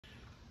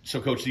So,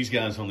 Coach, these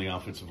guys on the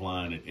offensive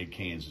line at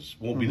Kansas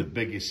won't be the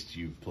biggest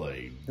you've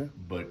played,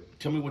 but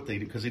tell me what they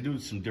do, because they do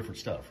some different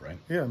stuff, right?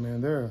 Yeah, man,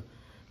 they're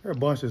a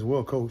bunch that's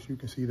well coached. You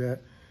can see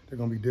that. They're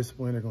going to be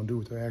disciplined. They're going to do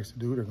what they're asked to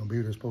do. They're going to be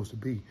who they're supposed to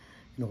be. You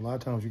know, a lot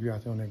of times you get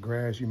out there on that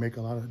grass, you make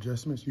a lot of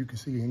adjustments. You can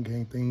see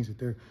in-game things that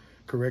they're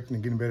correcting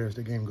and getting better as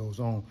the game goes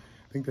on.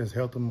 I think that's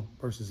helped them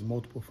versus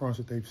multiple fronts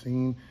that they've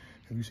seen.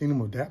 Have you seen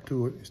them adapt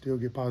to it and still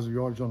get positive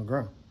yardage on the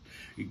ground?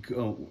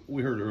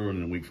 We heard earlier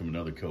in the week from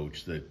another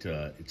coach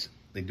that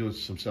they do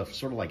some stuff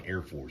sort of like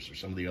Air Force or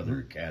some of the other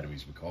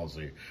academies because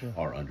they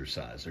are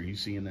undersized. Are you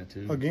seeing that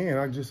too? Again,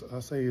 I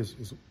say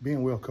it's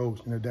being well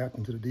coached and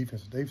adapting to the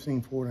defense. They've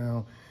seen 4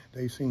 down,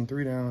 they've seen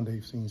 3 down,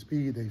 they've seen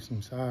speed, they've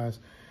seen size,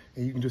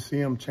 and you can just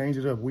see them change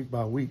it up week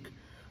by week,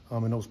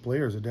 and those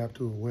players adapt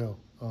to it well.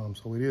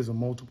 So it is a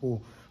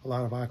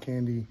lot of eye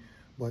candy,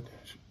 but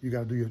you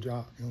got to do your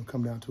job. You know,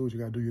 come down to it, you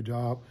got to do your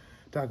job.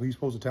 Tackle who you're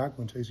supposed to tackle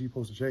and chase who you're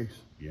supposed to chase.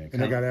 Yeah,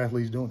 and they got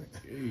athletes doing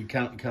it.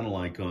 Kind of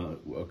like,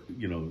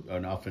 you know,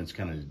 an offense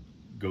kind of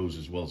goes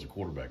as well as a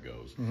quarterback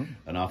goes.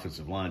 An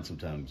offensive line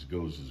sometimes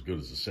goes as good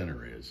as the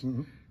center is.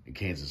 And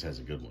Kansas has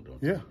a good one, don't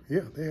they?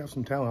 Yeah, they have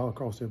some talent all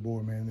across their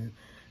board, man. And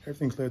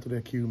everything's led to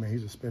that Q, man.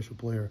 He's a special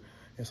player.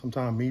 And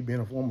sometimes me being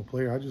a former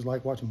player, I just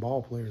like watching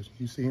ball players.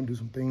 You see him do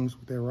some things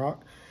with their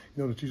rock,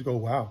 you know, that you just go,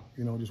 wow,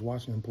 you know, just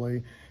watching him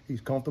play.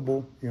 He's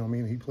comfortable, you know what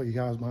I mean? He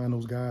hides behind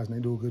those guys, and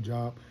they do a good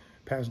job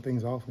passing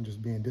things off and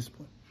just being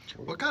disciplined.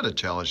 What kind of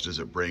challenge does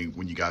it bring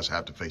when you guys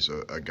have to face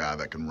a guy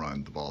that can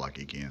run the ball like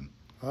he can?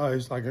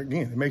 It's like,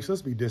 again, it makes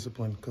us be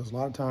disciplined because a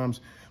lot of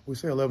times we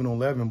say 11 on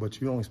 11, but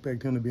you don't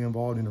expect him to be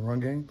involved in the run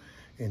game,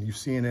 and you're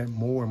seeing that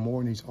more and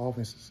more in these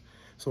offenses.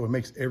 So it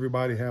makes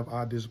everybody have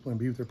eye discipline,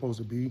 be what they're supposed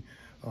to be.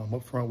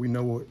 Up front, we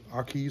know what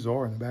our keys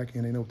are. In the back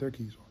end, they know what their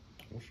keys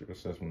are. What's your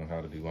assessment of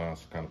how the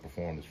D-lines kind of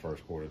performed this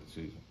first quarter of the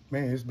season?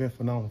 Man, it's been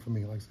phenomenal for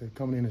me. Like I said,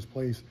 coming in this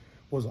place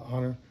was an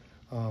honor.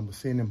 But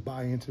seeing them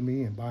buy into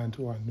me and buy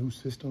into our new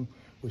system,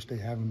 which they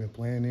haven't been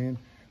playing in,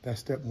 that's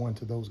step one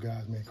to those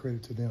guys, man.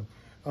 Credit to them.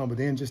 But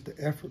then just the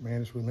effort,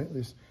 man, it's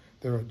relentless.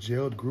 They're a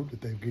gelled group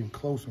that they're getting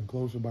closer and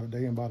closer by the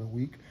day and by the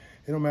week.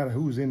 It don't matter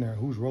who's in there,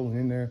 who's rolling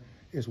in there.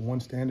 It's one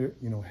standard,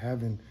 you know,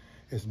 having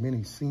as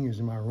many seniors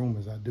in my room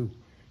as I do.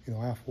 You know,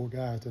 I have 4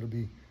 guys that'll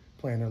be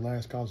playing their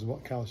last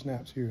college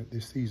snaps here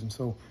this season.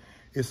 So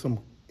it's some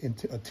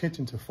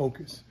attention to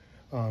focus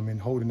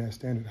and holding that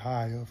standard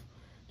high of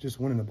just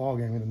winning the ball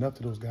game ain't enough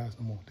to those guys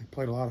no more. They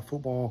played a lot of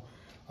football.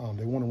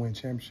 They want to win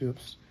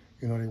championships.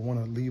 You know, they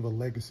want to leave a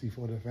legacy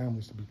for their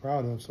families to be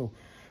proud of. So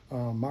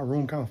my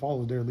room kind of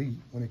follows their lead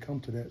when it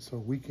comes to that. So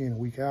week in and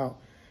week out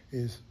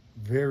is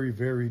very,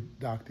 very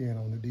docked in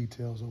on the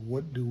details of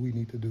what do we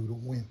need to do to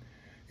win.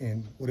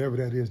 And whatever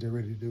that is, they're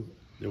ready to do it.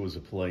 There was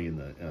a play in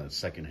the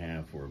second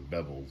half where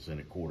Bevel's in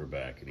at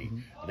quarterback,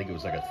 and I think it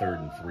was like a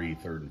 3rd and 3,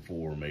 3rd and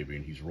 4 maybe,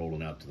 and he's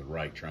rolling out to the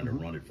right trying to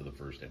run it for the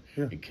first time.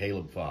 And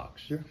Caleb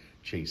Fox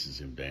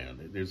chases him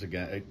down. There's a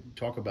guy,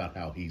 talk about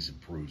how he's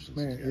improved since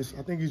he's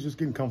I think he's just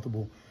getting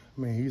comfortable.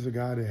 I mean, he's a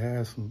guy that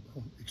has some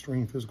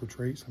extreme physical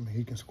traits. I mean,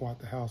 he can squat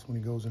the house when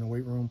he goes in the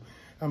weight room.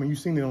 I mean, you've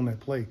seen it on that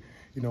play.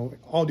 You know,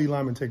 all D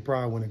linemen take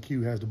pride when a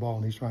Q has the ball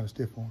and he's trying to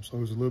stiff for him. So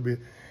it was a little bit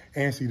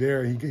antsy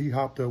there. He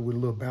hopped up with a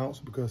little bounce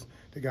because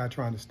the guy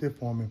trying to stiff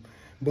for him.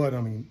 But,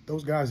 I mean,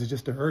 those guys, it's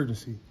just the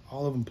urgency.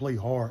 All of them play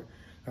hard.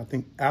 I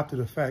think after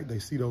the fact, they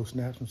see those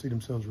snaps and see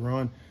themselves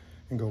run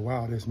and go,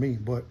 wow, that's me.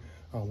 But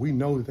we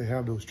know that they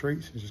have those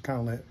traits. It's just kind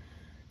of that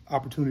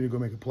opportunity to go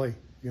make a play.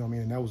 You know what I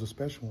mean? And that was a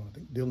special one. I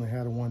think Dylan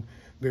had one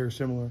very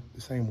similar, the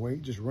same way,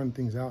 just run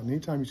things out. And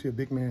anytime you see a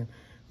big man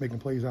making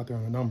plays out there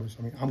on the numbers,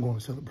 I mean, I'm going to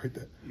celebrate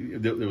that.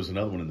 There was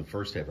another one in the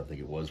first half, I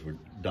think it was, where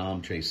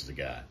Dom chases a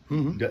guy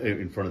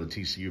in front of the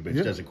TCU bench.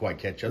 Doesn't quite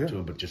catch up to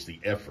him, but just the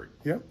effort.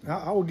 Yeah,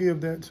 I will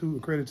give that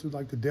credit to,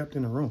 like, the depth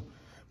in the room.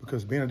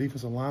 Because being a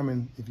defensive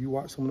lineman, if you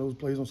watch some of those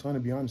plays on Sunday,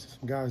 to be honest, there's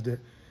some guys that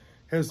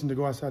hesitant to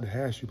go outside the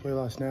hash. You play a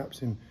lot of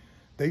snaps, and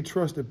they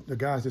trust the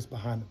guys that's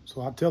behind them.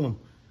 So I tell them,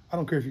 I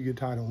don't care if you get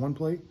tired in 1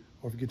 play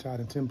or if you get tired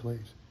in 10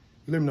 plays.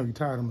 You let me know you're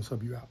tired, I'm going to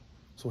sub you out.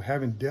 So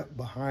having depth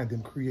behind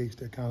them creates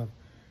that kind of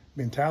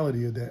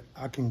mentality of that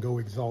I can go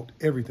exalt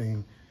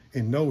everything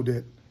and know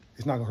that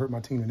it's not going to hurt my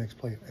team the next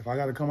play. If I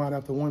got to come out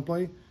after 1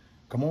 play,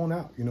 come on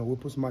out. You know, we'll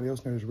put somebody else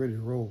in there that's ready to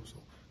roll. So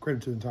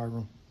credit to the entire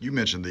room. You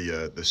mentioned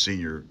the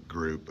senior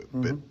group,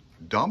 but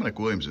Dominic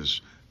Williams is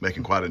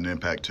making quite an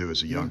impact, too,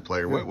 as a young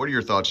player. What are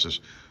your thoughts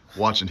just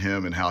watching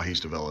him and how he's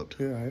developed?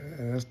 Yeah,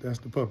 that's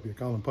the puppy. I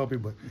call him puppy,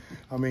 but,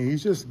 I mean,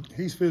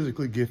 he's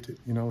physically gifted.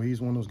 You know, he's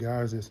one of those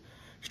guys that's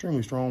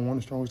extremely strong, one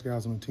of the strongest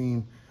guys on the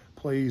team,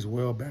 plays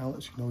well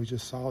balanced. You know, he's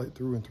just solid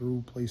through and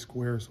through, plays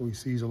square, so he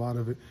sees a lot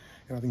of it.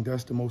 And I think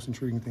that's the most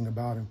intriguing thing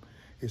about him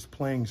is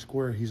playing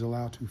square. He's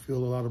allowed to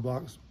fill a lot of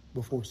blocks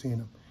before seeing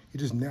them. He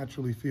just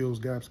naturally feels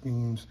gap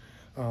schemes,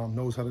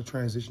 knows how to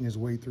transition his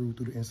way through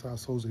the inside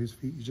soles of his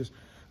feet. He's just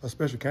a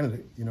special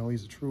candidate. You know,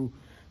 he's a true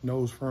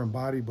nose, firm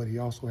body, but he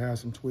also has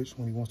some twitch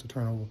when he wants to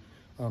turn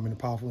over in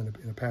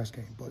the pass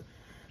game. But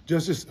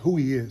just who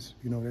he is,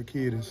 you know, that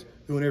kid is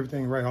doing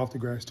everything right off the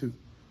grass too.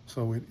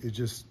 So it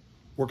just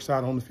works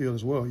out on the field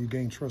as well. You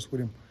gain trust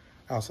with him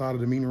outside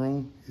of the meeting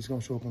room, it's going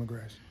to show up on the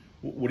grass.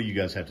 What do you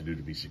guys have to do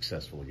to be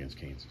successful against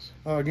Kansas?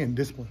 Again,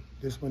 discipline.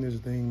 Discipline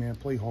is the thing, man.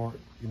 Play hard,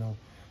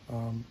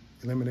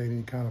 eliminate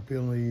any kind of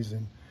penalties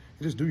and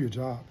just do your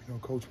job.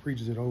 Coach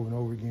preaches it over and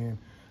over again.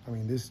 I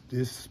mean,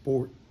 this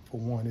sport, for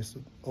one, it's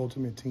the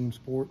ultimate team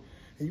sport,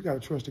 and you got to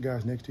trust the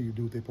guys next to you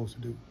do what they're supposed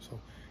to do. So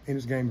in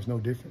this game, it's no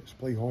different. Just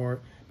play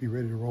hard, be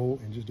ready to roll,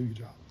 and just do your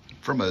job.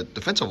 From a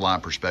defensive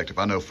line perspective,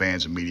 I know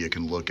fans and media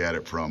can look at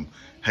it from,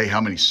 hey,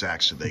 how many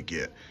sacks did they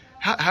get?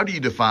 How do you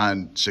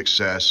define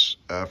success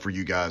for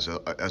you guys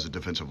as a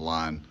defensive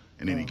line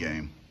in any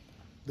game?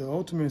 The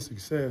ultimate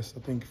success,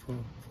 I think,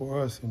 for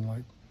us,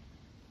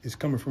 is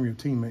coming from your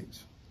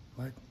teammates.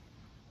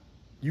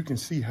 You can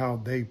see how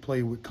they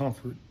play with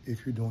comfort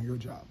if you're doing your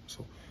job.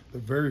 So the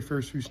very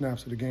first few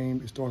snaps of the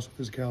game, it starts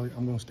with physicality.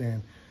 I'm going to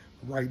stand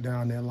right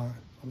down that line.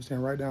 I'm going to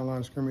stand right down the line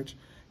of scrimmage,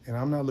 and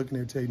I'm not looking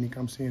at technique.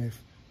 I'm seeing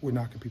if we're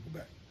knocking people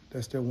back.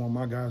 That's step one.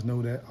 My guys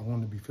know that. I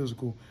want them to be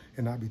physical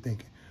and not be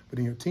thinking. But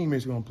then your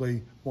teammates are going to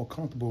play more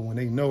comfortable when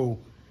they know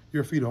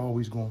your feet are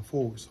always going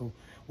forward. So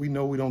we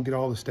know we don't get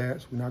all the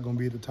stats. We're not going to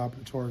be at the top of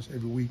the charts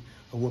every week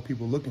of what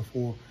people are looking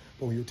for.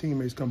 But when your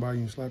teammates come by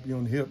you and slap you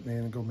on the hip, man,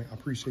 and go, man, I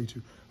appreciate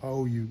you. I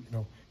owe you.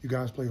 You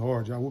guys play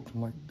hard. Y'all whooped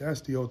them.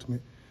 That's the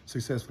ultimate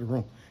success for the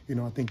room.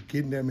 I think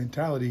getting that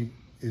mentality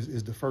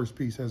is the first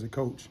piece as a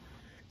coach,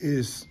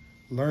 is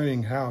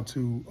learning how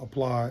to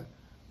apply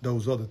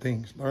those other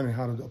things, learning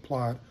how to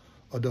apply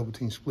a double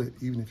team split,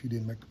 even if you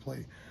didn't make the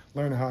play,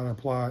 learning how to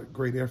apply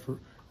great effort,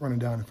 running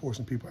down and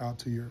forcing people out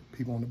to your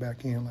people on the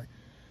back end.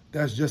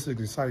 That's just as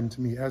exciting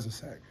to me as a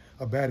sack.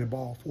 A batted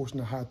ball,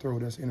 forcing a high throw,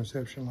 that's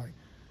interception.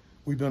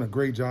 We've done a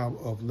great job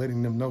of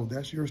letting them know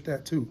that's your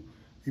stat too.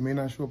 You may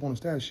not show up on the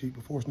stat sheet,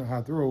 but forcing a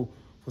high throw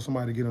for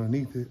somebody to get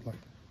underneath it,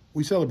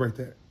 we celebrate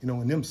that.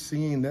 And them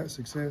seeing that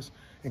success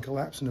and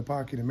collapsing the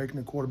pocket and making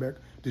the quarterback,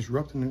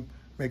 disrupting them,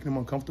 making them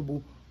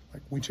uncomfortable,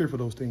 we cheer for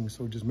those things.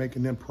 So just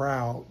making them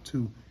proud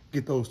to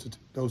get those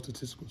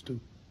statisticals too.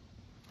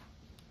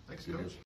 Thanks, Coach.